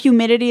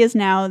Humidity is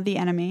now the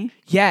enemy.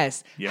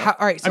 Yes. Yeah.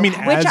 All right. So Which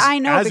I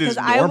know as because is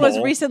I was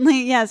normal.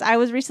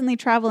 recently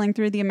traveling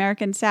through the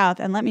American South,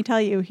 and let me tell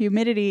you,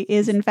 humidity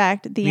is in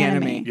fact the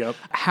enemy. Yep.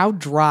 How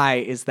dry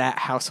is that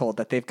household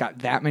that they've got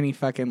that many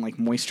fucking like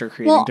moisture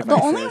creating Well,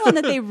 devices? the only one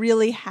that they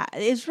really have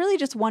is really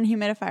just one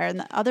humidifier, and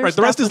the other Right, the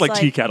stuff rest is was like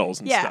tea kettles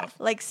and stuff.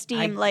 like steam,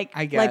 I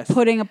like guess.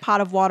 putting a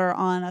pot of water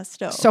on a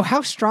stove. So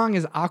how strong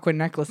is Aqua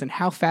Necklace, and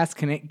how fast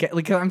can it get?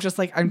 Like I'm just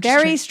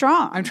very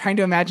strong. I'm trying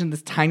to imagine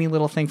this tiny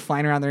little thing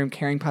flying around the room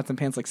carrying pots and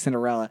pans like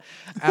Cinderella.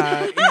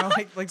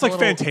 It's like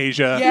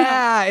Fantasia.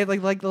 Yeah,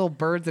 like little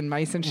birds and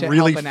mice and shit.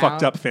 Really helping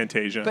fucked out. up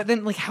Fantasia. But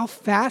then, like, how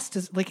fast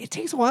is it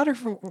takes water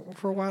for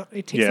a while?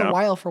 It takes Yeah. a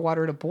while for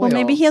water to boil. Well,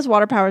 maybe he has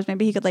water powers.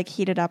 Maybe he could like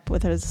heat it up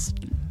with his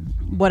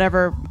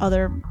whatever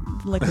other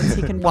liquids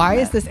he can. Why put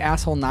in is it. this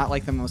asshole not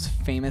like the most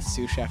famous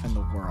sous chef in the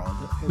world?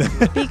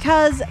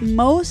 Because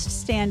most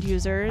stand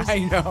users I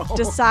know.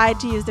 decide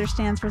to use their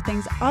stands for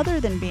things other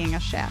than being a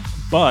chef.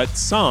 But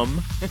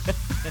some.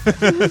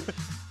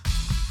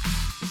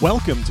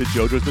 Welcome to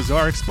JoJo's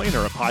Bizarre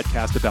Explainer, a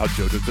podcast about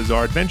JoJo's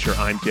Bizarre Adventure.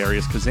 I'm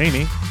Darius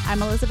Kazemi,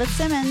 I'm Elizabeth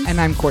Simmons. And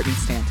I'm Courtney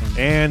Stanton.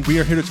 and we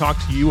are here to talk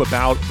to you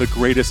about the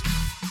greatest,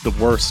 the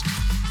worst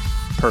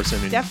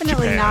person in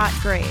Definitely Japan. not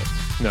great.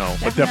 No,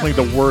 but definitely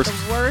the worst,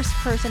 The worst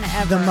person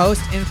ever. The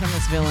most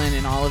infamous villain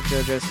in all of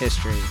JoJo's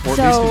history. or at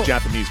So, least in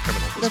Japanese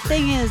criminal history. The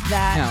thing is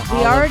that No, we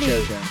all of already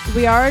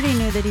JoJo.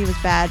 knew that he was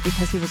bad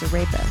because he was a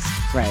rapist.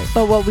 Right.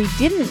 But what we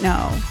didn't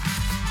know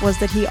was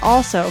that he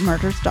also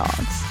murders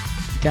dogs.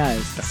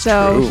 Does.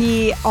 So true.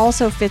 he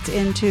also fits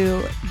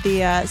into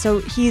the.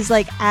 So he's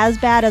like as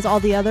bad as all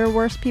the other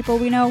worst people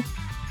we know,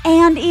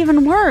 and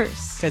even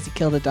worse. Because he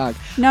killed a dog.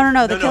 No.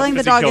 The No, killing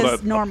the because he dog killed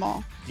is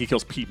normal. He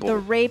kills people. The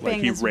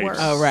raping he is rapes. worse.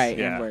 Oh, right.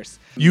 Yeah. And worse.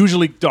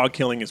 Usually, dog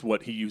killing is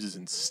what he uses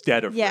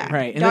instead of Yeah, rape.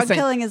 Right, and Dog this, like,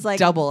 killing is like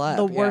double up,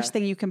 the yeah. worst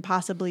thing you can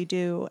possibly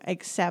do,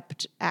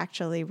 except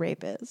actually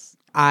rape is.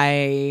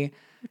 I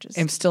Which is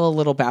am still a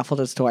little baffled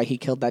as to why he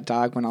killed that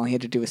dog when all he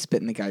had to do was spit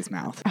in the guy's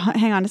mouth.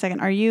 Hang on a second.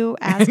 Are you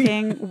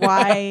asking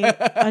why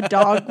a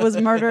dog was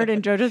murdered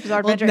in JoJo's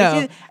Bizarre Well,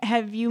 Adventure? no.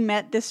 Have you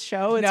met this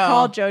show? It's No.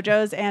 called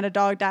JoJo's, and a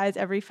dog dies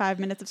every 5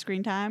 minutes of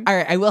screen time. All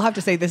right, I will have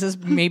to say this is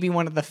maybe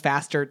one of the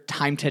faster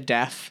time to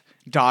death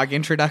dog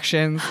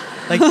introductions.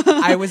 Like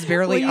I was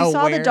barely well, you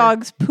saw aware. the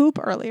dog's poop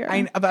earlier.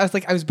 I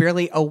was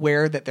barely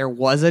aware that there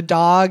was a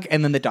dog,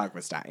 and then the dog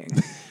was dying,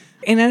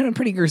 in a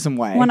pretty gruesome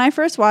way. When I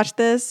first watched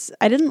this,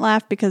 I didn't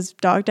laugh because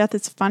dog death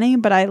is funny,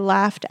 but I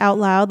laughed out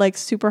loud like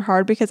super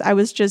hard because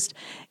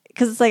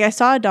it's like I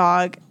saw a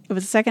dog. It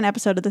was the second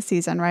episode of the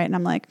season, right? And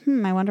I'm like,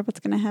 I wonder what's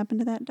going to happen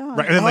to that dog.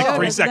 Right, and then like Oh,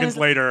 3 it's seconds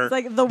gonna- later, it's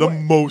like the wor-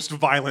 most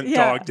violent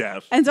Yeah. dog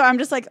death. And so I'm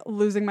just like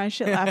losing my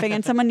shit laughing.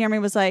 And someone near me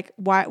was like,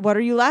 "Why? What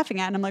are you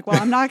laughing at?" And I'm like,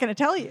 "Well, I'm not going to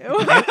tell you."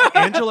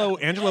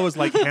 Angelo is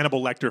like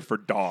Hannibal Lecter for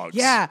dogs.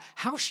 yeah,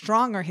 how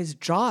strong are his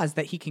jaws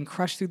that he can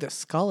crush through the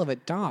skull of a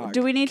dog?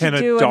 Do we need Can to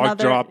a do dog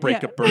another? jaw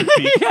break yeah. a bird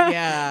beak?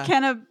 Yeah.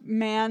 Can a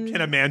man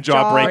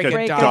jaw break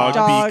a dog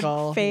dog beak?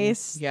 skull?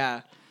 face?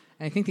 Yeah,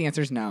 and I think the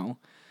answer is no.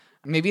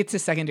 Maybe it's a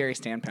secondary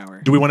stand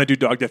power. Do we want to do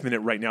Dog Death Minute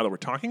right now that we're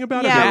talking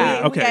about it? Yeah,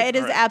 Or- okay. it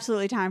is all right.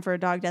 absolutely time for a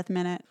dog death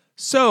minute.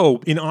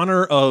 So, in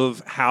honor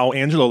of how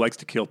Angelo likes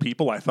to kill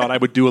people, I thought I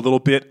would do a little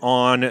bit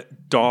on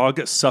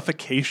dog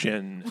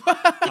suffocation.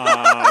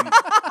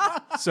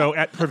 So,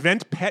 at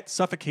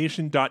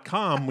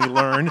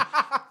preventpetsuffocation.com,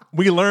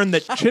 we learn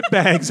that chip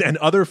bags and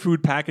other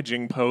food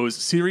packaging pose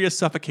serious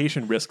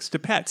suffocation risks to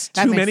pets.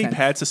 That Too makes many sense.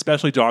 pets,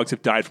 especially dogs,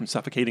 have died from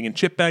suffocating in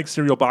chip bags,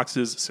 cereal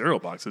boxes,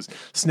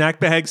 snack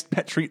bags,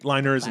 pet treat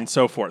liners, and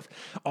so forth.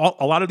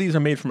 A lot of these are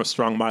made from a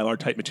strong mylar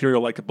type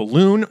material like a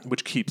balloon,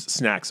 which keeps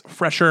snacks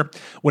fresher.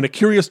 When a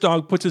curious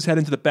dog puts his head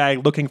into the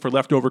bag looking for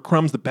leftover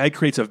crumbs, the bag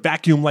creates a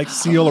vacuum-like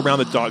seal around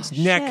the dog's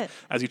neck. Shit.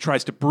 As he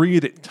tries to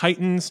breathe, it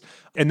tightens.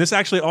 And this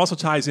actually also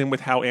ties in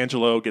with how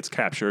Angelo gets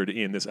captured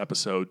in this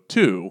episode,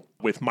 too,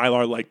 with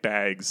mylar-like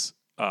bags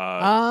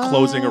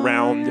closing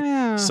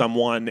around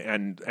someone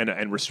and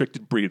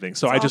restricted breathing.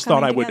 So I all just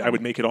thought coming I together.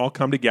 would make it all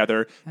come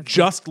together,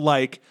 just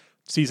like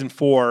season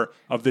 4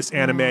 of this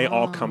anime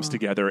all comes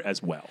together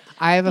as well.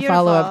 I have a Beautiful.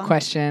 follow-up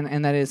question,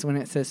 and that is when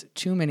it says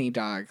too many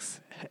dogs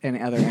and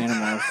other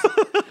animals,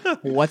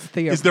 what's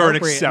the Is there an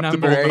appropriate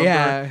acceptable number?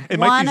 Yeah. It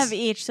might One be of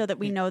each so that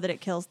we know that it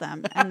kills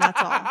them. And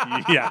that's all.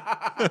 Yeah.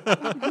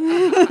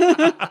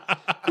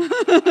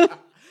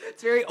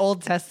 It's very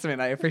Old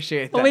Testament. I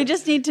appreciate that. But we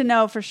just need to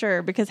know for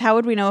sure because how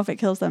would we know if it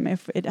kills them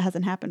if it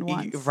hasn't happened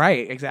once?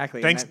 Right,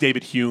 exactly. Thanks,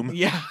 David Hume.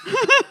 Yeah.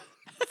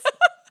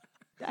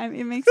 I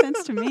mean, it makes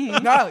sense to me.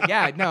 No,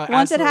 yeah, no.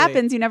 Once it absolutely.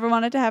 happens, you never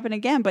want it to happen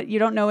again, but you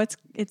don't know it's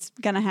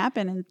going to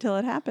happen until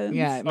it happens.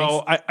 Yeah. It makes,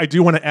 Oh, I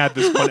do want to add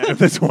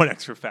this one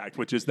extra fact,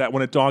 which is that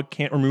when a dog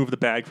can't remove the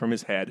bag from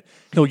his head,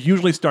 he'll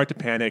usually start to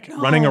panic,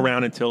 running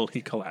around until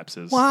he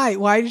collapses. why?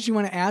 Why did you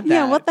want to add that?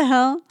 Yeah, what the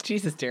hell?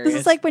 Jesus, Darius.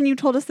 This is like when you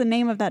told us the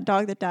name of that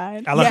dog that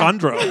died.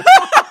 Alejandro.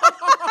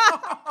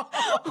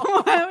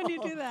 Why would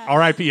you do that?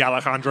 R.I.P.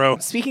 Alejandro.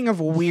 Speaking of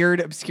weird,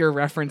 obscure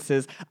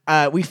references,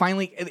 we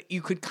finally,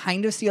 you could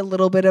kind of see a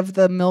little bit of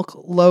the Milk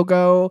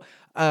logo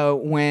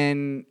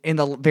when in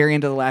the very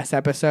end of the last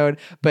episode.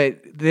 But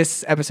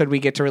this episode, we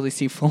get to really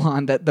see full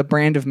on that the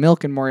brand of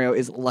milk in Morio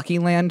is Lucky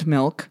Land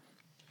milk.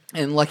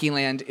 And Lucky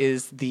Land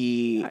is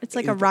it's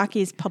like a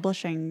Rocky's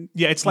publishing.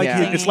 Yeah, it's like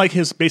Yeah. it's like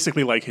his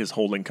basically like his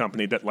holding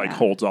company that like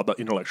holds all the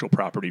intellectual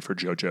property for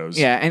JoJo's.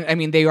 Yeah, and I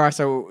mean they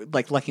also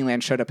like Lucky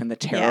Land showed up in the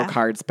tarot Yeah.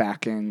 cards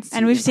back in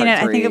And we've seen it.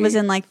 part I think it was three.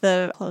 in like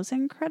the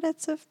closing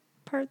credits of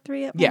part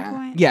 3 at one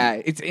point. Yeah,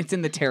 it's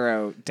in the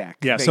tarot deck.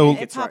 Yeah, that so-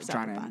 gets It pops up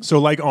drawn a in. bunch. So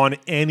like on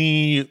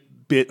any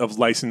bit of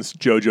licensed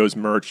JoJo's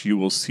merch, you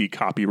will see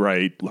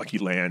copyright Lucky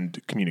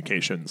Land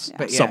Communications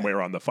But yeah.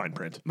 somewhere on the fine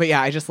print. But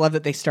yeah, I just love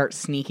that they start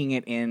sneaking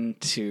it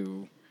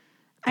into.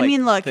 I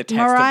mean, look, the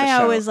text of the Morio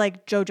show. is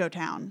like JoJo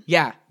Town.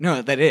 Yeah,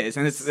 no, that is,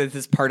 and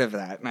it's part of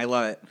that, and I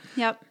love it.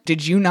 Yep.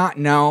 Did you not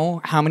know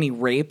how many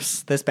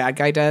rapes this bad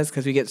guy does?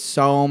 Because we get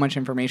so much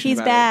information. He's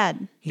about bad.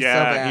 It. He's so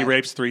Yeah, bad. he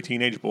rapes 3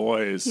 teenage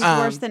boys. He's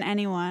worse than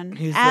anyone.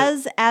 he's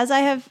As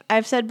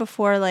I've said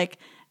before, like,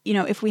 you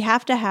know, if we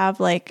have to have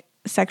like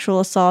sexual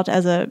assault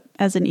as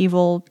an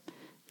evil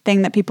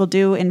thing that people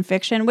do in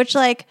fiction, which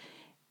like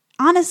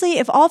honestly,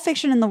 if all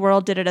fiction in the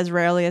world did it as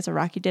rarely as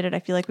Araki did it, I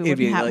feel like It'd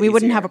be a lot wouldn't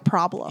easier. have a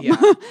problem. Yeah.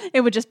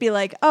 It would just be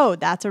like, oh,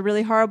 that's a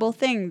really horrible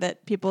thing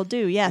that people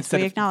do. Yes, Instead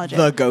we of acknowledge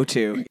the it.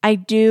 go-to. I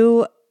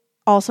do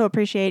also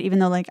appreciate, even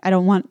though like I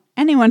don't want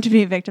anyone to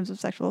be victims of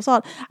sexual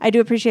assault, I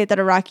do appreciate that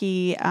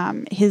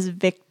Araki, his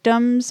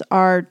victims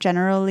are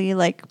generally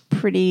like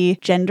pretty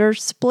gender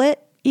split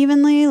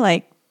evenly.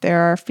 Like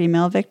there are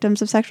female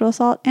victims of sexual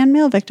assault and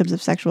male victims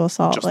of sexual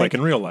assault. Just like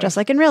in real life. Just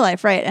like in real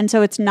life, right. And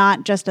so it's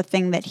not just a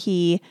thing that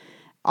he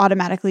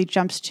automatically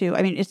jumps to.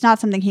 I mean, it's not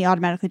something he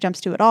automatically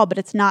jumps to at all, but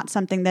it's not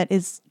something that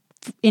is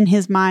in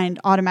his mind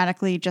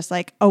automatically just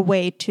like a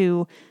way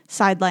to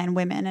sideline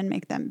women and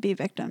make them be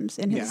victims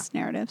in his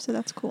narrative. So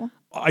that's cool.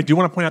 I do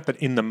want to point out that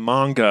in the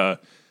manga,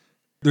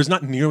 there's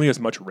not nearly as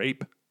much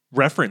rape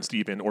referenced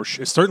even, or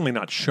certainly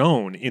not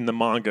shown in the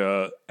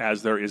manga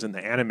as there is in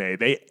the anime.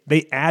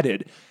 They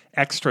added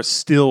extra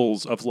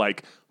stills of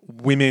like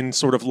women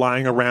sort of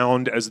lying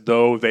around as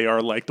though they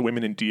are like the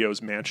women in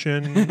Dio's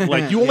mansion.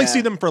 Like you only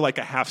see them for like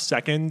a half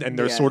second and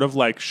they're sort of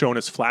like shown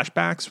as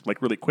flashbacks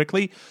like really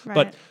quickly. Right.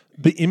 But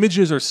the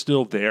images are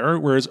still there,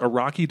 whereas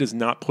Araki does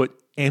not put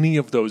any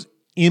of those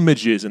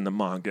images in the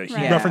manga. He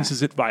Right.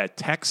 references it via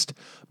text,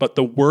 but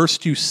the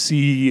worst you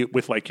see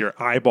with like your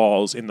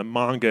eyeballs in the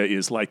manga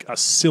is like a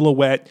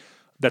silhouette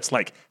that's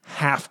like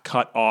half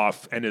cut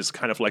off and is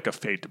kind of like a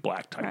fade to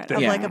black type Right. thing.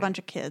 Of Yeah. like a bunch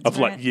of kids. Of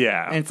right? like,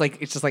 yeah. And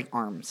it's just like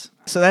arms.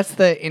 So that's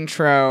the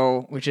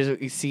intro, which is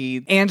what you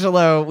see.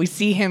 Angelo, we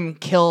see him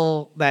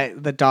kill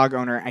the dog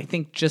owner, I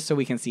think just so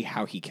we can see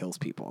how he kills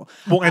people.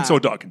 Well, and so a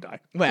dog can die.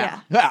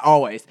 Well,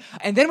 always.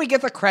 And then we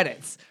get the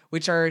credits,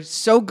 which are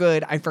so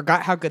good. I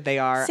forgot how good they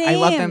are. I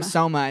love them Same.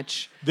 so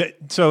much.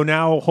 So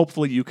now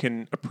hopefully you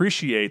can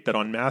appreciate that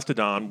on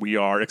Mastodon we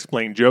are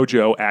explaining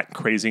JoJo at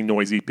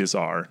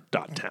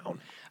crazynoisybizarre.town.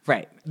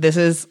 Right. This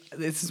is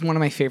one of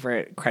my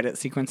favorite credit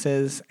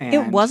sequences. And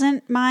It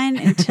wasn't mine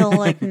until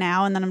like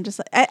now, and then I'm just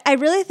like, I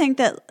really think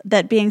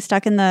that being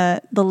stuck in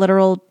the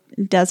literal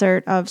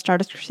desert of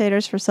Stardust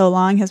Crusaders for so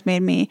long has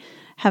made me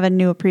have a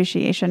new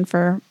appreciation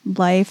for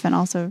life, and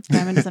also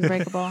Diamond is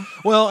Unbreakable.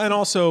 Well, and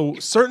also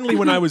certainly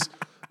when I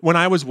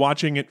was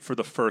watching it for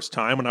the first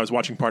time, when I was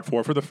watching part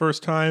 4 for the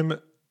first time,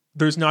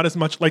 there's not as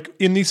much like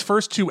in these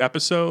first 2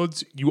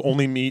 episodes, you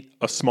only meet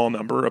a small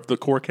number of the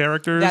core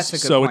characters. That's a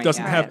good so point, it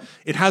doesn't yeah. have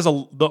it has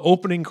the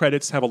opening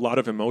credits have a lot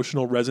of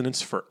emotional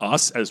resonance for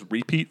us as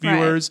repeat Right.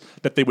 viewers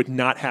that they would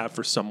not have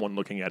for someone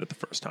looking at it the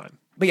first time.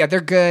 But yeah, they're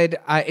good.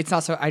 It's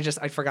also I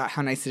forgot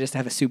how nice it is to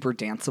have a super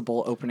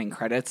danceable opening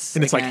credits.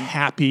 And it's like again.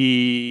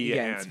 happy.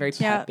 Yeah, and, it's very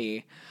Yeah.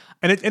 peppy.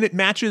 And it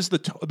matches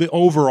the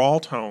overall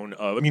tone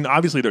of. I mean,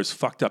 obviously, there's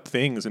fucked up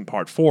things in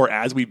part 4,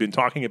 as we've been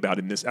talking about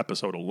in this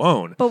episode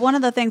alone. But one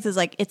of the things is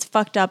like it's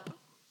fucked up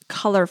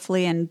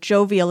colorfully and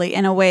jovially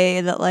in a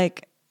way that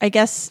like I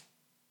guess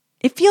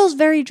it feels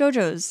very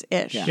JoJo's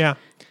ish. Yeah.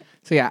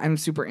 So yeah, I'm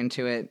super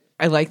into it.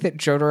 I like that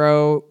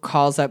Jotaro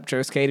calls up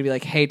Josuke to be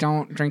like, "Hey,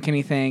 don't drink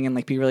anything and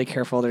like be really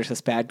careful. There's this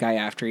bad guy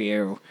after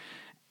you."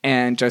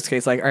 And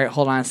Josuke's like, "All right,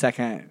 hold on a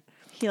second."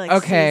 He like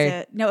Okay. sees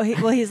it. No,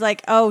 he's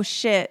like, oh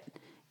shit,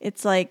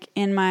 it's like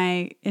in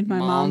my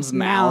mom's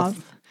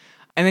mouth.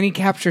 And then he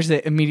captures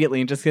it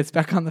immediately and just gets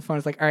back on the phone.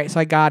 It's like, "All right, so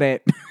I got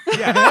it."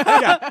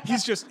 Yeah.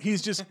 He's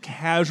just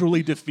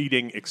casually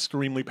defeating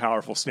extremely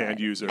powerful stand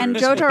users And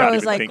without Jotaro even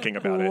is like, thinking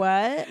about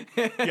what?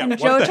 it. Yeah, And what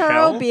the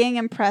hell? Jotaro being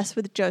impressed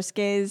with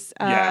Josuke's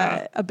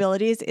Yeah.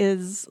 abilities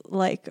is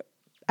like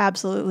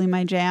absolutely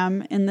my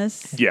jam in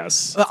this.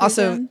 Yes. But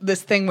also, season.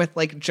 this thing with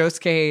like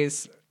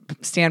Josuke's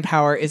stand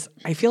power is,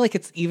 I feel like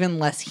it's even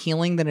less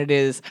healing than it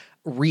is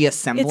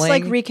reassembling. It's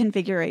like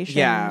reconfiguration.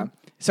 Yeah.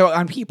 So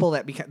on people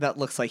that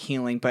looks like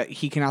healing, but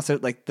he can also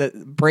like the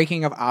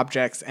breaking of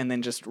objects and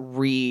then just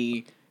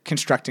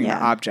reconstructing Yeah.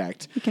 the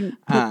object. You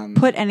can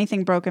put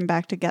anything broken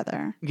back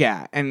together.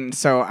 Yeah, and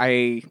so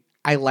I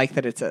like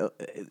that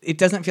it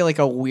doesn't feel like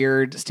a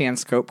weird stand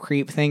scope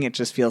creep thing. It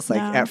just feels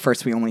like No. at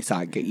first we only saw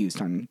it get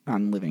used on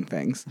living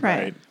things.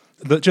 Right.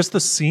 just the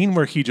scene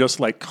where he just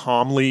like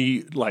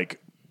calmly like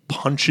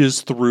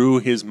punches through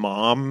his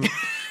mom,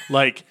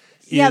 like.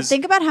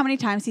 Think about how many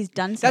times he's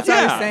done That's something.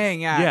 what I was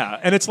saying, yeah. Yeah,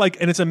 and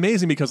it's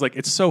amazing because like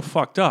it's so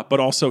fucked up, but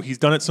also he's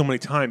done it so many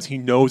times. He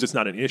knows it's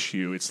not an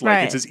issue. It's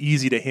like it's as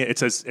easy to him.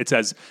 It's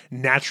as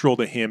natural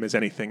to him as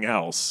anything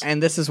else.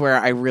 And this is where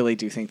I really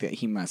do think that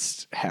he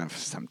must have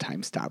some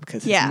time stop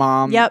because his Yeah.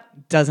 mom Yep.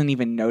 doesn't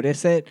even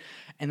notice it,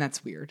 and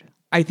that's weird.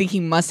 I think he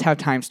must have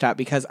time stop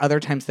because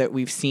other times that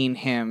we've seen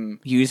him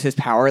use his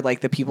power, like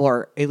the people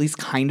are at least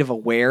kind of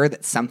aware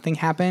that something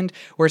happened,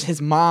 whereas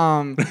his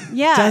mom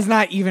does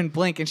not even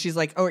blink, and she's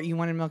like, "Oh, you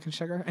wanted milk and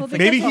sugar?" Well,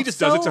 Maybe he just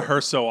does it to her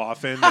so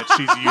often that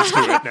she's used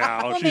to it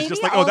now. She's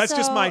just like, "Oh, that's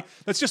just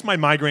my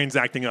migraines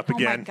acting up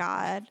again." Oh my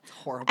God.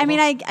 Horrible. I mean,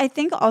 I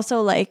think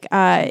also like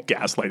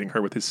Gaslighting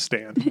her with his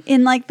stand.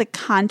 in like the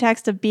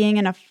context of being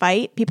in a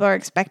fight, people are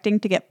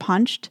expecting to get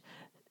punched.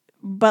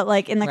 But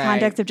like in the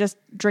context of just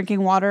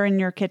drinking water in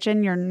your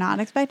kitchen, you're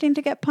not expecting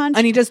to get punched.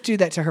 And he does do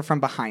that to her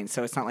from behind,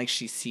 so it's not like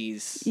she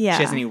sees. Yeah.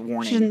 She has any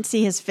warning. She didn't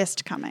see his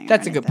fist coming.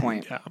 That's or a good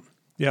anything. point.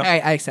 Yeah.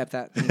 I accept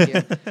that. Thank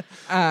you.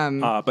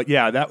 But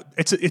yeah, that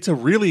it's a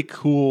really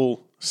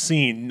cool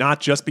scene, not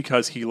just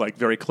because he like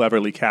very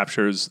cleverly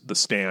captures the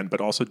stand, but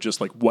also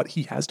just like what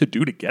he has to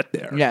do to get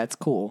there. Yeah, it's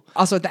cool.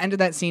 Also, at the end of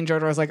that scene,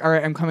 Jotaro was like, "All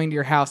right, I'm coming to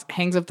your house."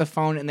 Hangs up the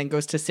phone and then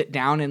goes to sit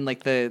down, and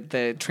like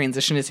the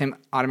transition is him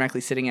automatically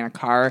sitting in a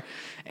car.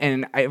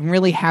 And I'm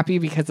really happy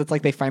because it's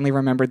like they finally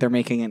remembered they're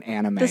making an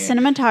anime. The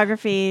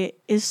cinematography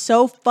is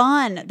so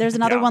fun. There's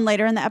another Yeah. one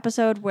later in the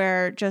episode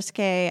where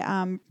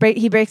Josuke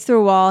he breaks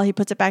through a wall, he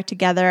puts it back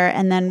together,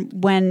 and then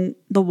when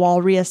the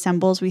wall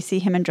reassembles, we see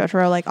him and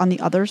Jotaro like on the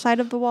other side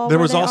of the wall. There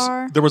where was they also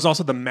are. there was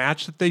also the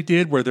match that they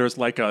did where there's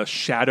like a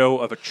shadow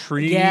of a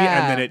tree,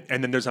 Yeah.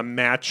 and then there's a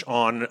match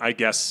on, I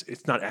guess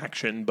it's not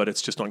action, but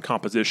it's just on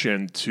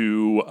composition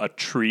to a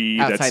tree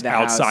Outside that's the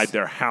house. outside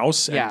their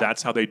house, Yeah. and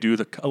that's how they do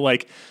the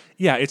like.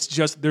 Yeah, it's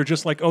just they're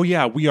just like, oh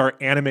yeah, we are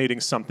animating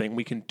something.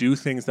 We can do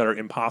things that are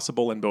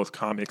impossible in both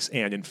comics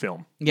and in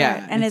film. Yeah,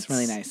 Right. And it's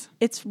really nice.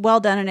 It's well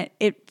done, and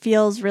it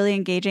feels really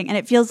engaging, and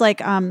it feels like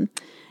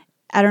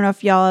I don't know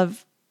if y'all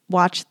have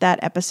watched that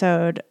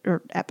episode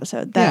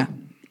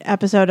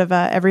of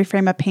Every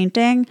Frame a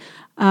Painting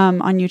on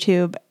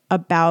YouTube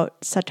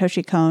about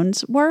Satoshi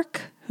Kon's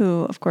work,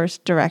 who of course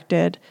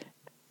directed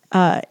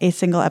a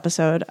single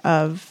episode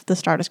of the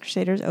Stardust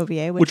Crusaders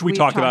OVA, Which we we've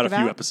talked about a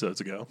few episodes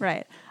ago.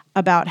 Right.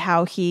 About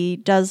how he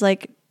does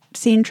like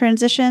scene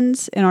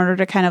transitions in order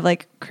to kind of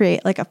like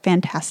create like a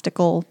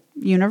fantastical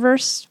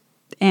universe.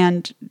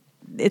 And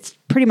it's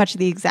pretty much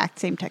the exact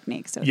same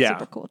technique. So it's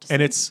super cool to see.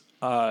 And it's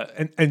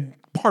and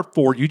part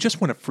 4, you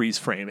just want to freeze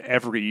frame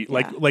every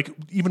like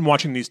even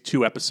watching these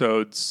 2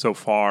 episodes so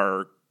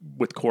far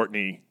with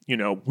Courtney, you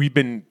know, we've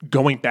been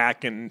going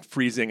back and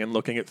freezing and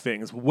looking at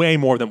things way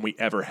more than we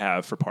ever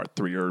have for part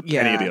 3 or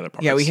any of the other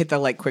parts. Yeah, we hit the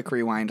like quick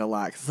rewind a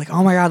lot. It's like,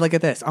 oh my god, look at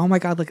this. Oh my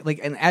god, look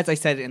like. And as I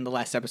said in the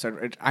last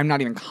episode, I'm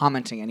not even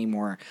commenting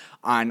anymore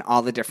on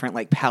all the different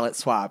like palette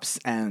swaps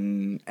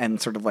and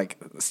sort of like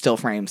still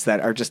frames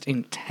that are just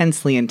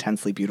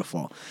intensely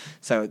beautiful.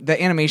 So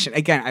the animation,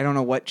 again, I don't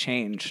know what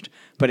changed,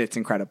 but it's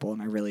incredible,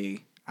 and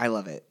I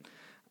love it.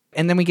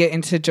 And then we get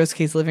into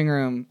Josuke's living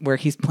room where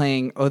he's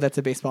playing Oh, That's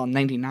a Baseball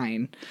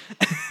 99.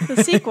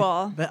 the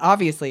sequel. But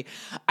obviously,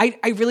 I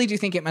really do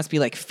think it must be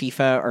like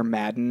FIFA or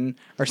Madden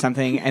or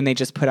something, and they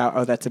just put out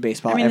Oh, That's a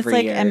Baseball I mean, it's every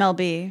like year.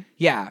 MLB.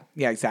 Yeah,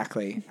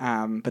 exactly.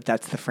 But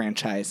that's the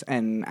franchise,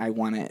 and I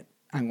want it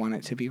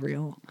to be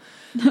real.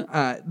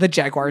 The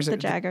Jaguars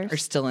are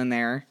still in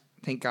there,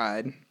 thank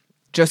God.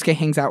 Josuke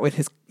hangs out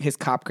with his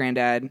cop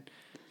granddad,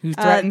 who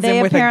threatens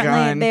him with a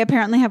gun. They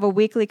apparently have a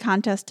weekly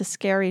contest to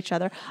scare each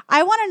other.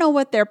 I want to know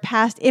what their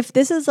past. If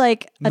this is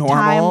like a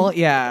Normal,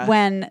 time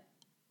when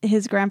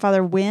his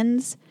grandfather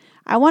wins,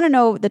 I want to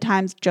know the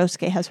times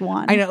Josuke has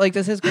won. I know, like,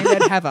 does his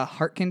granddad have a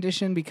heart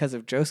condition because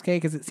of Josuke?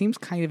 Because it seems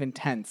kind of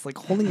intense, like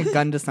holding a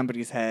gun to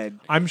somebody's head.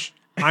 I'm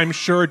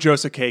sure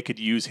Josuke could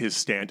use his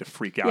stand to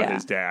freak out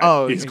his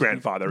dad, his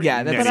grandfather. Yeah,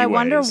 in but many I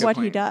wonder ways. what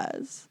he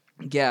does.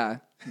 Yeah.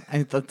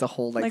 And the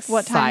whole like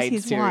what times side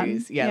he's series,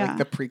 won. yeah, like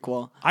the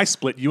prequel. I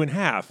split you in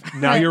half.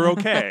 Now you're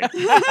okay.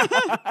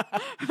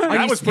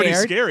 That was pretty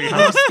scary.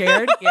 Are you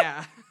scared?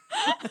 Yeah.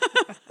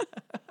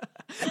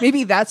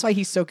 Maybe that's why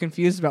he's so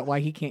confused about why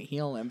he can't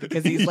heal him,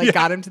 because he's like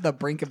got him to the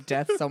brink of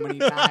death so many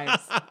times.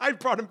 I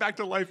brought him back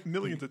to life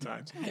millions of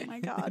times. Oh my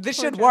god, This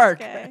poor should work.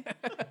 Josuke.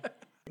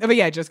 But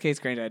yeah, Josuke's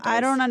granddad does. I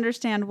don't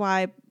understand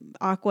why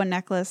Aqua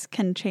Necklace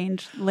can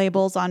change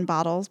labels on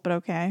bottles, but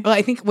okay. Well,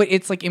 I think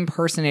it's like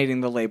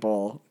impersonating the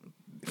label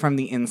from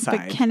the inside.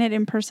 But can it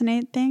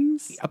impersonate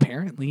things?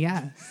 Apparently,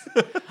 yes.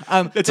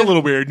 It's a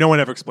little weird. No one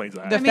ever explains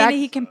that. The I mean, fact-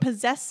 he can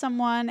possess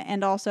someone,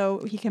 and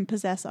also he can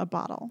possess a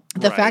bottle.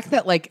 The Right. fact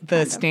that like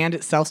the stand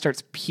itself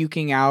starts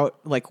puking out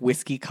like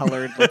whiskey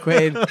colored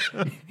liquid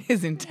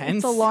is intense.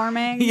 It's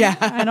alarming. Yeah.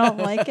 I don't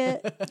like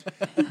it.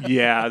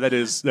 Yeah, that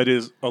is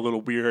a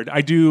little weird.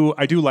 I do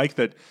like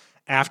that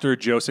after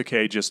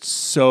Josuke just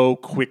so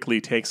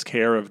quickly takes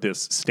care of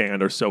this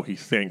stand, or so he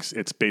thinks,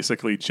 it's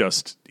basically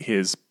just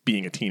his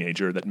being a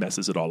teenager that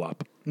messes it all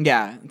up.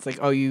 Yeah, it's like,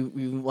 oh, you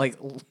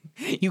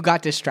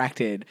got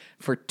distracted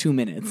for 2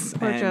 minutes.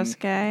 Poor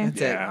Josuke.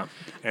 That's it. Yeah.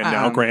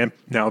 And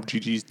now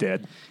Gigi's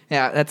dead.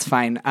 Yeah, that's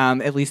fine.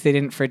 At least they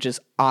didn't fridge his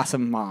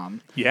awesome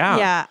mom. Yeah.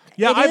 Yeah,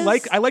 Yeah, it I is-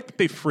 like that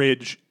they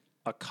fridge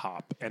a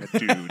cop and a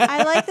dude.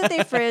 I like that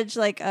they fridge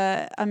like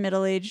a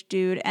middle-aged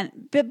dude,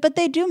 but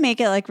they do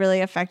make it like really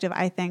effective.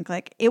 I think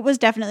like it was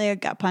definitely a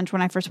gut punch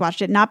when I first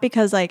watched it, not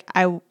because like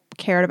I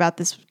cared about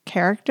this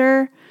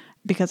character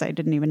because I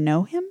didn't even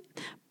know him,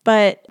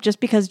 but just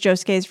because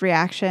Josuke's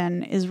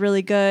reaction is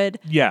really good.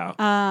 Yeah.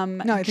 No,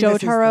 I think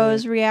this is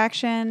Jotaro's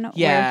reaction,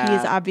 Yeah. where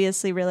he's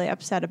obviously really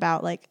upset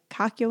about like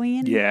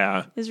Kakyoin,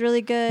 Yeah. is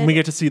really good. And we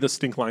get to see the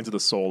stink lines of the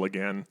soul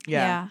again.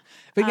 Yeah.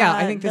 But yeah,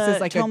 I think this the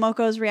is like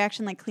Tomoko's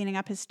reaction, like cleaning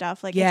up his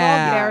stuff. Like it's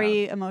Yeah. all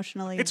very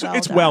emotionally. It's well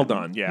well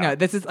done. done. Yeah. No,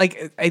 this is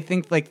like, I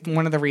think like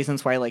one of the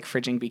reasons why like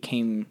fridging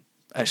became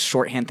a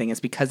shorthand thing is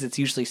because it's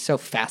usually so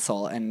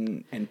facile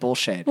and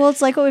bullshit. Well,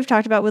 it's like what we've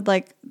talked about with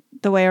like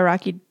the way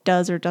Araki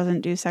does or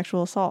doesn't do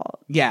sexual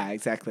assault. Yeah,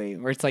 exactly.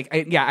 Where it's like,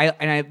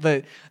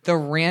 the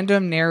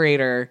random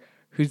narrator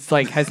who's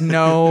like has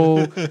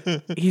no,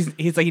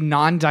 he's like a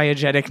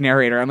non-diegetic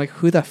narrator. I'm like,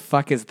 who the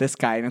fuck is this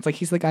guy? And it's like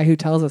he's the guy who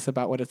tells us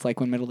about what it's like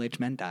when middle-aged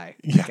men die.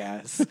 I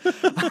guess.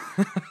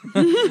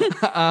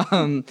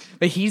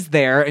 But he's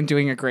there and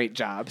doing a great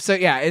job. So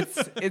yeah,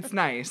 it's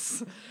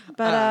nice.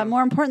 But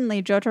more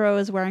importantly, Jotaro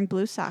is wearing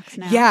blue socks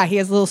now. Yeah, he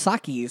has little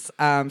sockies.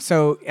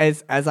 So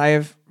as I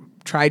have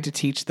tried to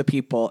teach the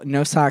people,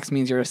 no socks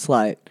means you're a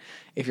slut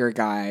if you're a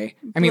guy.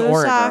 I mean, blue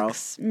or a girl.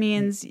 socks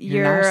means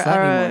You're not a slut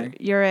anymore.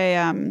 you're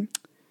a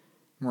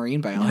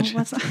Marine no,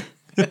 biologist.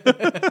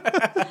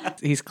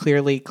 what's He's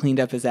clearly cleaned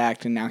up his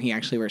act, and now he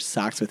actually wears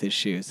socks with his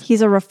shoes.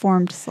 he's a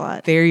reformed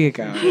slut. There you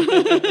go.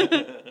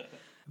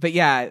 But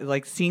yeah,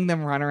 like seeing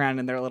them run around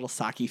in their little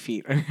socky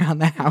feet around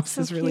the house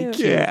is really cute.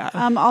 cute. Yeah.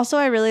 Also,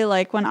 I really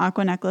like when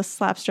Aqua Necklace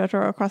slaps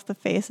Jotaro across the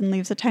face and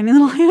leaves a tiny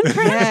little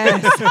handprint.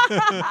 Yes.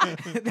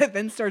 That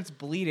then starts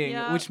bleeding,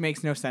 Yeah. which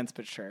makes no sense,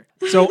 but sure.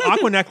 So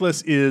Aqua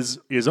Necklace is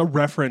a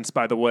reference,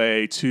 by the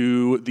way,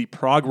 to the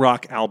prog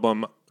rock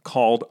album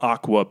called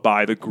Aqua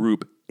by the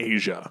group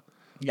Asia.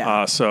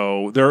 Yeah.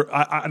 So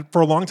I,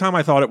 for a long time,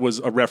 I thought it was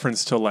a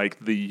reference to like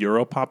the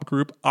Europop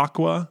group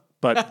Aqua,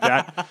 but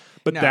that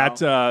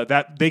No.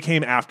 that they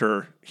came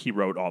after he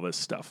wrote all this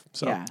stuff.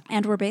 So Yeah.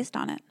 And we're based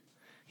on it.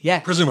 Yeah.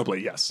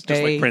 presumably, yes, just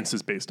They- like Prince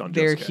is based on.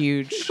 They're Josuke.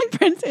 huge.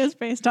 Prince is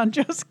based on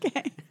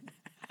Josuke.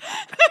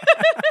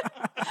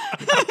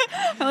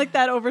 I like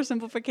that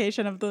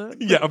oversimplification of the.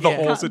 Yeah, of the Yeah.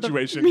 whole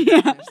situation.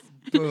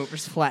 Boom,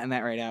 just flatten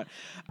that right out.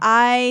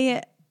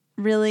 I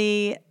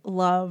really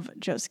love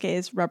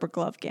Josuke's rubber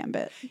glove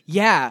gambit.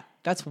 Yeah,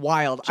 that's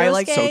wild. Josuke I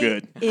like. So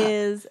good.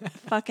 is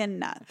fucking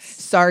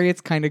nuts. Sorry,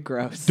 it's kind of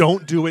gross.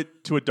 Don't do it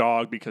to a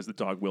dog because the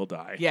dog will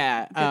die.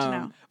 Yeah, to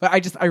know. But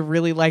I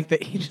really like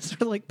that he just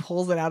sort of like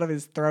pulls it out of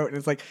his throat and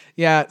it's like,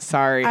 yeah,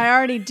 sorry. I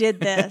already did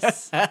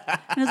this. And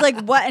it's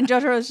like, what? And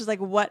Jotaro's just like,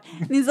 what?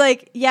 And he's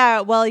like,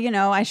 yeah, well,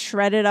 I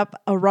shredded up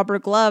a rubber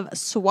glove,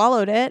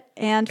 swallowed it,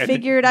 and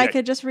figured I yeah.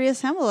 could just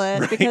reassemble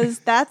it because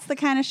that's the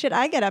kind of shit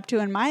I get up to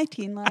in my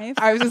teen life.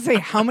 I was gonna say,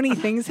 how many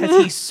things has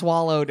he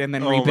swallowed and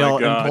then Oh my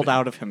rebuilt and God. pulled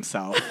out of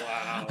himself?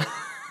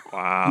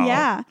 Wow.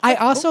 Yeah. I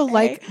also Okay.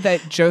 like that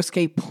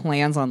Josuke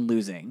plans on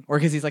losing, or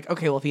because he's like,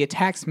 okay, well, if he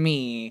attacks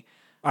me,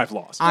 I've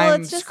lost.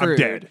 I'm it's just-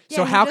 screwed. I'm dead.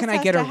 So Yeah, he how just can I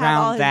has get to have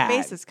all around his that?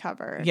 bases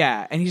covered.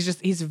 Yeah, and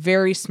he's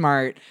very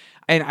smart,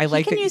 and I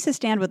like He can that. use his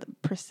stand with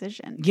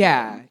precision.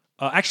 Yeah,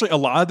 Actually, a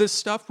lot of this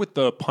stuff with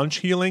the punch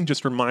healing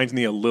just reminds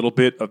me a little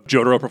bit of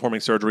Jotaro performing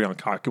surgery on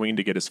Kakyoin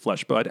to get his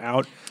flesh bud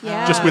out.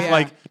 Yeah. Just with Yeah.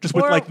 like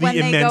Or the when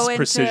they immense go into-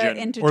 precision,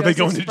 into or they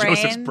go Joseph's into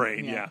Joseph's brain.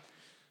 brain. Yeah.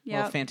 Yeah.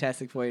 Well, Yep.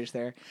 fantastic voyage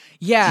there.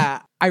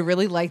 Yeah, I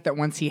really like that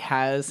once he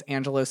has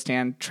Angelo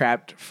Stan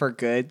trapped for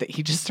good, that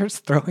he just starts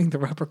throwing the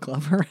rubber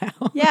glove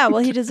around. Yeah,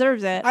 well, he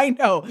deserves it. I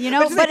know. You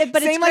know, but it's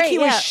same like great, he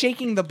was yeah.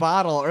 shaking the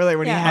bottle earlier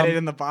when Yeah. he had it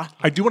in the bottle.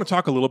 I do want to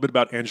talk a little bit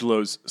about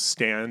Angelo's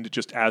stand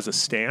just as a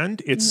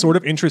stand. It's Mm-hmm. sort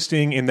of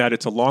interesting in that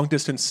it's a long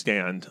distance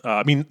stand.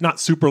 I mean,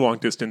 not super long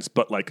distance,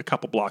 but like a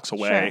couple blocks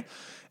away.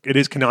 It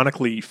is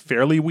canonically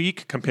fairly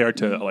weak compared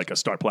to Mm-hmm. like a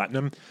Star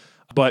Platinum.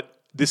 But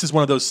this is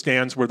one of those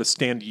stands where the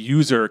stand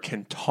user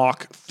can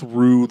talk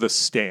through the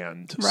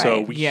stand. So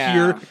Right. we Yeah.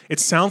 hear,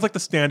 it sounds like the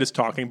stand is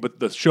talking, but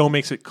the show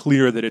makes it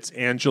clear that it's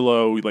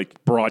Angelo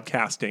like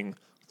broadcasting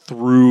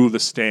through the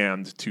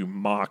stand to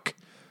mock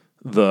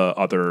the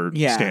other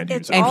Yeah. stand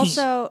It's user. And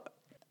also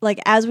like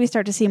as we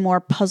start to see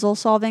more puzzle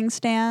solving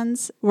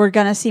stands, we're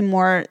gonna see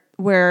more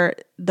where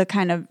the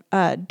kind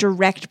of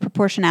direct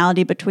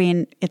proportionality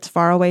between it's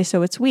far away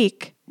so it's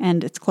weak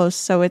and it's close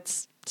so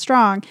it's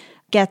strong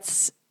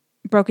gets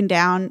broken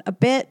down a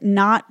bit,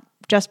 not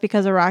just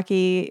because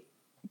Araki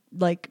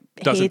like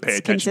Doesn't pay hates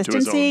attention to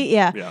his consistency, own-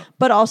 yeah, yeah.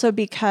 but also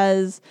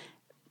because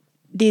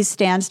these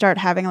stands start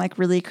having like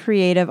really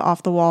creative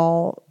off the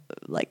wall,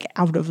 like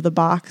out of the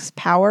box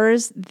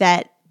powers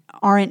that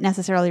aren't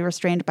necessarily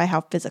restrained by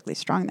how physically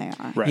strong they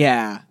are. Right.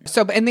 Yeah.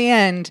 So but in the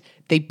end,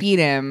 they beat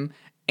him,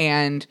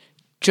 and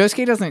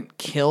Josuke doesn't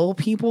kill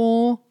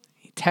people.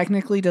 He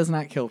technically does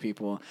not kill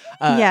people.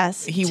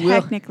 Yes, he will.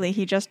 technically,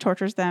 he just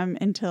tortures them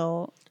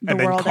until the And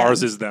then world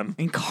Cars ends. is them.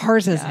 And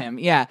Carses him.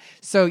 Yeah.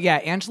 So yeah,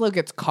 Angelo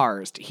gets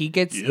Carsed. He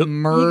gets Yep.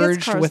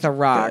 merged Carsed with a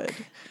rock. good.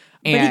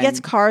 But he gets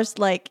Cars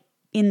like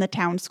in the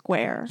town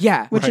square.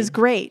 Yeah. which Right. is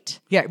great.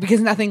 Yeah, because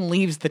nothing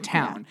leaves the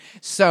town.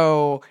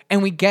 So,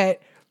 and we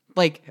get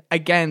like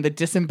again the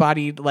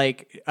disembodied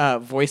like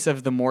voice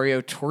of the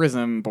Morio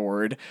Tourism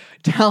Board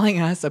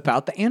telling us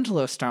about the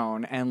Angelo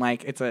Stone, and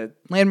like it's a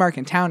landmark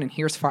in town, and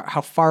here's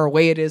how far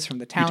away it is from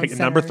the town. You take a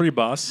center. number 3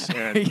 bus.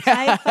 And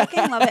I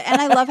fucking love it.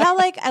 And I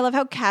love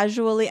how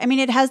casually, I mean,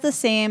 it has the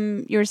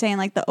same, you were saying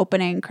like the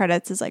opening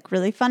credits is like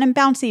really fun and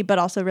bouncy, but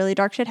also really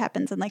dark shit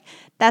happens. And like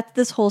that's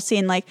this whole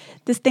scene, like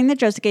this thing that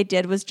Josuke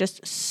did was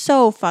just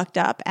so fucked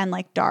up and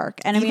like dark.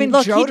 And I Even mean,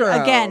 look,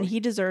 Jotaro. he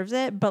deserves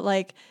it, but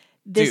like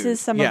this Dude, is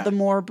some yeah. of the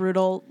more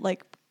brutal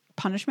like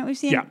punishment we've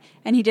seen. Yeah.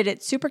 And he did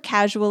it super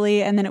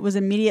casually, and then it was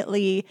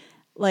immediately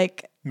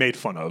like, made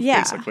fun of, Yeah.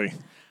 basically.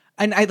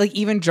 And I like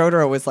even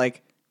Jotaro was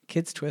like,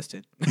 "Kid's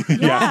twisted."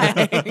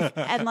 yeah.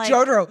 And like,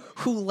 Jotaro,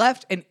 who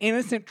left an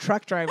innocent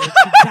truck driver to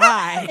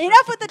die.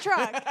 enough with the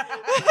truck.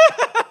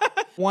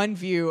 One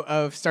view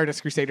of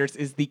Stardust Crusaders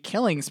is the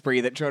killing spree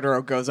that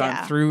Jotaro goes on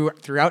Yeah.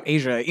 throughout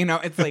Asia. You know,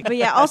 it's like, But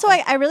yeah, also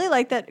I really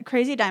like that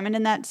Crazy Diamond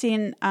in that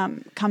scene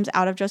comes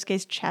out of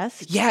Josuke's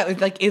chest. yeah,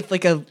 it's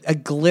like a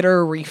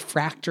glitter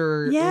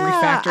refractor. Yeah,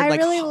 refractored, I like,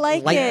 really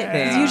like light it.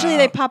 'Cause thing. usually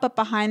they pop up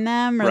behind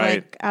them or Right.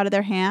 like out of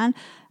their hand.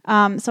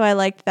 So I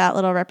liked that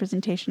little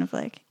representation of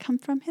like, come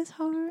from his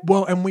heart.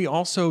 Well, and we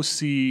also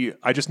see,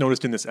 I just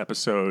noticed in this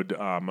episode,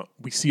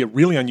 we see a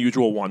really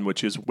unusual one,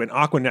 which is when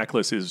Aqua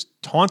Necklace is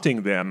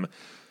taunting them,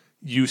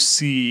 you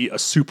see a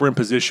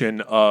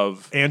superimposition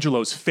of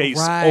Angelo's face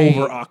Right.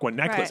 over Aqua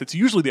Necklace. Right. It's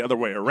usually the other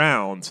way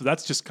around. So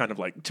that's just kind of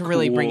like To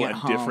really cool bring it and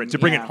home, different, to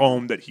bring yeah. it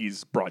home that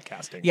he's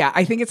broadcasting. Yeah,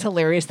 I think it's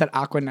hilarious that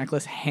Aqua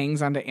Necklace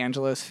hangs onto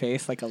Angelo's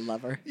face like a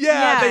lover.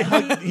 Yeah,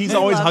 Yeah, he's he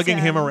always loves hugging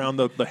him him. around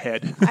the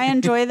head. I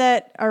enjoy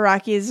that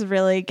Araki's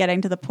really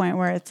getting to the point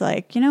where it's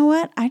like, you know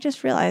what? I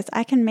just realized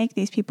I can make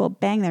these people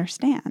bang their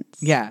stands.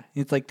 Yeah,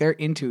 it's like they're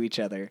into each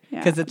other Yeah.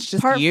 because it's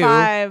just Part you.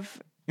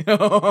 5.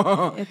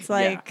 It's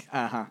like,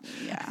 Uh-huh.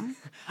 yeah.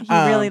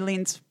 He really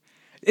leans.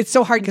 It's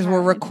so hard because we're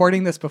Entirely.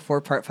 recording this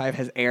before part 5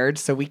 has aired,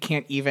 so we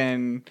can't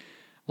even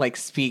like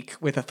speak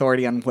with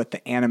authority on what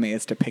the anime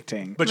is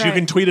depicting. But you Right.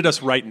 can tweet at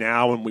us right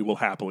now and we will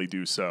happily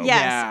do so.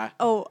 Yes. Yeah.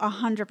 Oh, I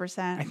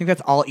 100%. think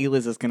that's all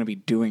Eliz is going to be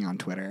doing on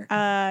Twitter.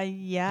 Yeah.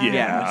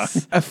 Yeah.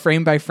 A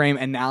frame by frame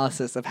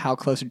analysis of how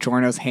close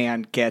Giorno's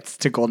hand gets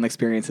to Golden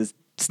Experience's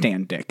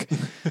stand dick.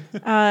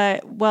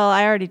 Well,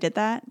 I already did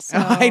that. So.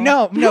 I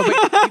know, no,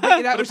 but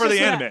that was for the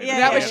just anime. With, Yeah,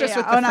 that yeah, was yeah. just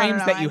with Oh, the no, frames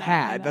no, that I you know, I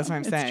had. know. That's what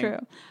I'm saying. It's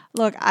true.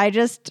 Look,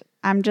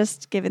 I'm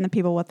just giving the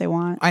people what they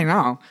want. I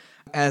know,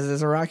 as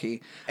is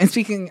Araki. And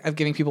speaking of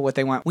giving people what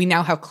they want, we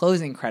now have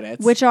closing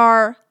credits, Which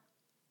are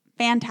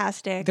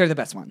fantastic, they're the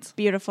best ones.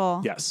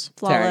 beautiful, Yes.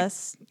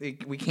 flawless.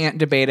 We can't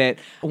debate it.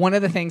 One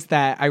of the things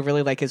that I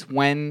really like is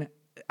when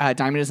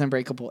Diamond is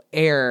Unbreakable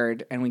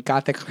aired and we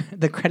got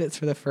the credits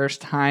for the first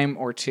time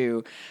or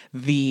two,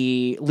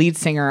 the lead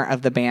singer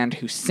of the band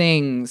who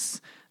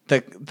sings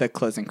the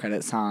closing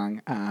credit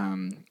song,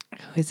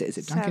 who is it? Is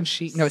it Duncan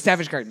Sheet? No,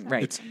 Savage Garden,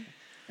 right.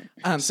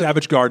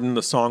 Savage Garden,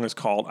 the song is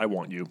called I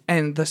Want You.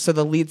 And so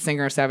the lead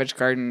singer of Savage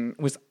Garden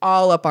was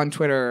all up on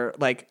Twitter,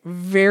 like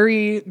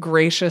very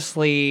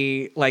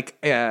graciously, like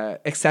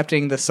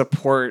accepting the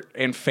support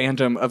and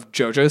fandom of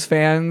JoJo's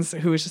fans,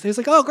 who was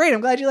like, "Oh, great!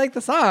 I'm glad you like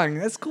the song.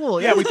 That's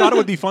cool." Yeah, we thought it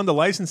would be fun to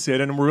license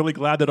it, and we're really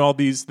glad that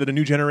that a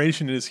new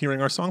generation is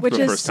hearing our song Which for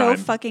the is first so time.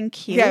 fucking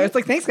cute. Yeah, it's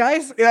like, thanks,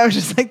 guys. I was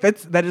just like,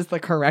 that is the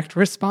correct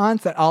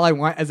response. That all I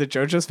want as a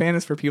JoJo's fan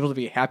is for people to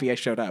be happy I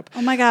showed up.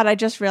 Oh my God, I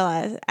just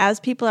realized as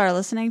people are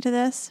listening to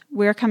this,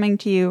 we're coming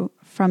to you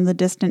from the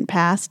distant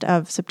past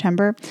of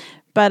September.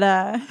 But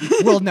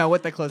We'll know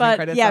what the closing but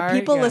credits yeah, are.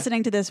 people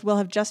listening to this will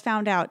have just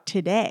found out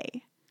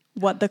today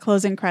what the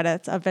closing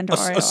credits of Vento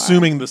Oreo are.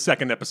 Assuming the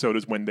second episode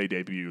is when they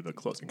debut the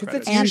closing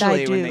credits. It's And I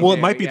usually do. when they Well, it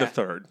do, might be yeah. the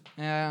third.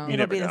 Yeah. You It'll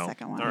never be the know.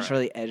 second one. All Just right.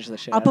 really edge the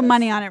shit. I'll out put of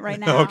money us. on it right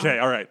now. Okay,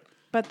 all right.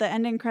 But the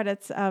ending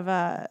credits of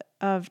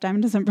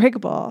Diamond is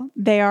Unbreakable,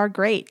 they are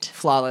great.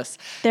 Flawless.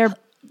 They're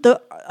the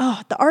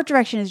art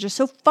direction is just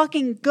so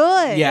fucking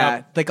good.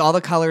 Yeah, like all the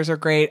colors are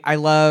great. I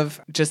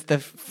love just the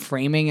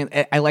framing,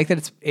 and I like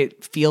that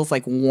it feels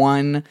like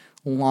one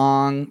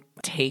long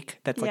take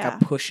that's like Yeah.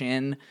 a push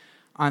in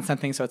on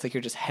something. So it's like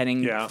you're just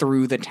heading Yeah.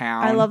 through the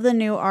town. I love the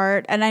new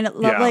art, and I love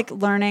Yeah. like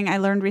learning. I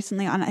learned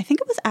recently on, I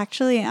think it was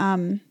actually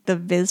the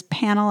Viz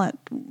panel at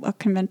a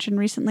convention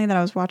recently that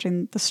I was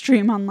watching the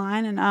stream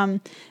online,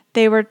 and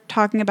they were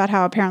talking about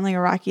how apparently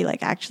Araki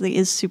like actually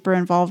is super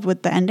involved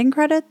with the ending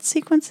credit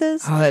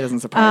sequences. Oh, that doesn't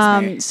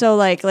surprise me. So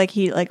like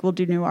he like will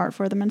do new art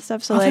for them and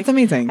stuff. So Oh, like that's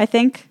amazing. I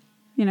think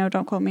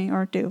don't quote me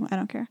or do. I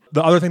don't care.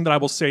 The other thing that I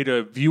will say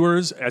to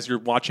viewers as you're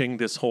watching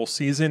this whole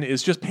season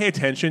is just pay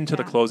attention to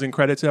the closing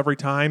credits every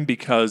time,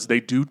 because they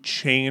do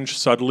change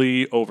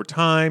subtly over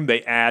time.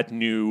 They add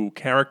new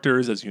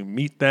characters as you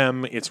meet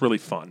them. It's really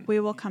fun. We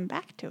will come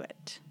back to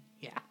it.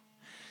 Yeah.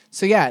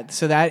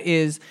 So that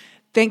is,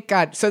 thank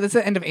God. So that's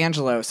the end of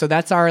Angelo. So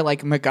that's our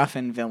like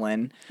MacGuffin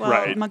villain. Well,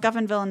 Right.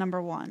 MacGuffin villain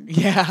number 1.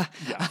 Yeah.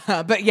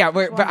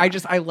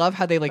 I love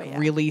how they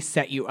really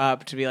set you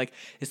up to be like,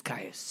 this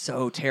guy is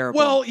so terrible.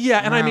 Well, yeah,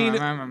 and I mean,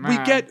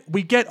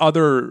 we get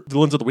other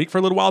villains of the week for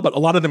a little while, but a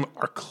lot of them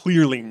are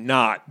clearly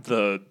not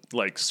the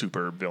like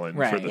super villain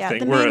Right. for the Yeah, thing.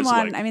 the main Whereas,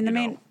 one. like, I mean,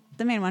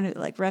 the main one who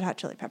like Red Hot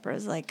Chili Pepper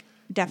is like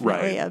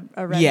definitely Right.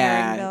 a red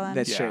herring villain.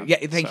 That's Yeah, true. Yeah,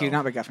 thank you. so-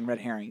 Not MacGuffin, red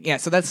herring. Yeah,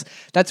 so that's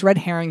red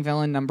herring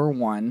villain number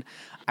 1.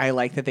 I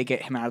like that they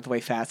get him out of the way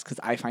fast because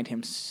I find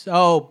him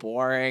so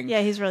boring.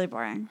 Yeah, he's really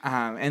boring.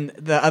 And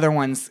the other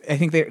ones, I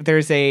think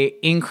there's a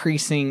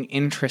increasing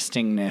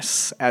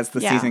interestingness as the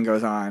Yeah. season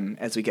goes on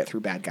as we get through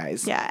bad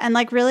guys. Yeah, and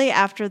like really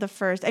after the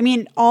first, I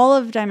mean, all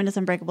of Diamond is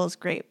Unbreakable is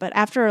great, but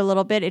after a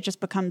little bit, it just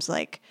becomes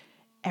like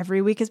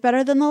every week is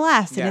better than the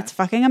last, and Yeah. it's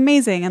fucking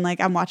amazing. And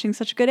like I'm watching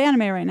such good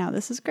anime right now.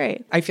 This is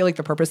great. I feel like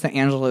the purpose that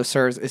Angelo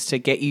serves is to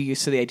get you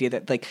used to the idea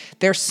that like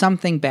there's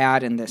something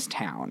bad in this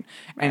town,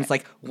 and it's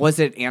like, was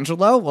it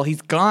Angelo? Well,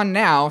 he's gone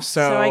now,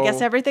 So I guess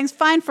everything's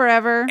fine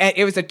forever. And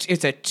it's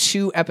a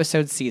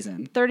 2-episode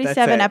season. 37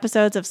 That's it.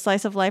 episodes of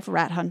slice of life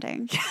rat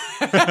hunting.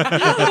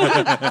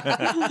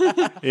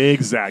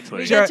 exactly.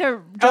 We get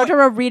to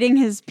Jotaro reading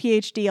his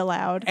PhD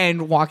aloud.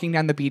 And walking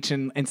down the beach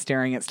and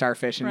staring at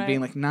starfish and Right.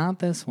 being like, not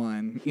this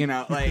one.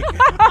 Like.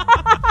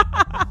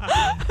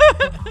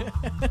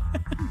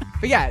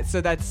 But yeah, so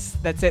that's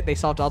it. They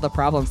solved all the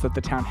problems that the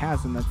town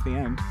has, and that's the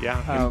end.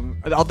 Yeah.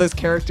 All those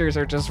characters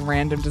are just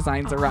random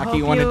designs that Rocky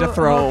Hope wanted to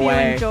throw hope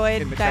away. You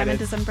enjoyed in the Diamond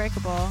credits. is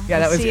Unbreakable. Yeah,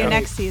 that was See you great.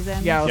 next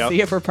season. Yeah, we'll Yep. see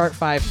you for part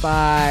 5.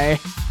 Bye.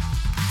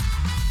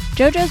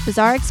 JoJo's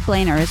Bizarre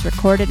Explainer is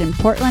recorded in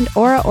Portland,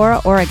 Ora,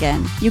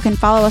 Oregon. You can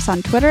follow us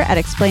on Twitter at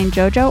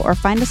ExplainJoJo or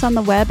find us on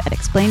the web at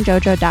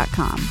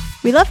explainjojo.com.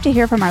 We love to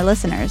hear from our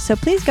listeners, so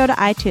please go to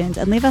iTunes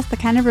and leave us the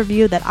kind of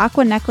review that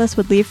Aqua Necklace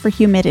would leave for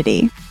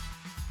humidity.